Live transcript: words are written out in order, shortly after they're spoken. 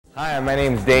Hi, my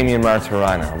name is Damian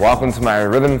Martorana. Welcome to my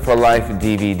Rhythm for Life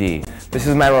DVD. This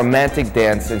is my romantic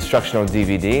dance instructional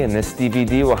DVD, and this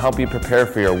DVD will help you prepare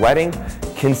for your wedding,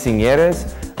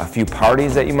 quinceañeras, a few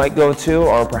parties that you might go to,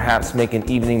 or perhaps make an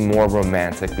evening more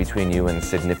romantic between you and a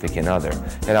significant other.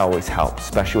 It always helps,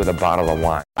 especially with a bottle of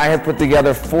wine. I have put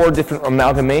together 4 different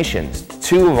amalgamations.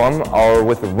 2 of them are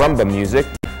with rumba music.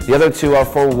 The other 2 are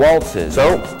for waltzes.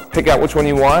 So, pick out which one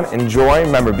you want, enjoy,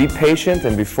 remember, be patient,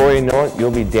 and before you know it,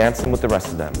 you'll be dancing with the rest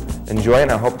of them. Enjoy,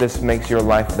 and I hope this makes your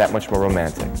life that much more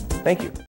romantic. Thank you.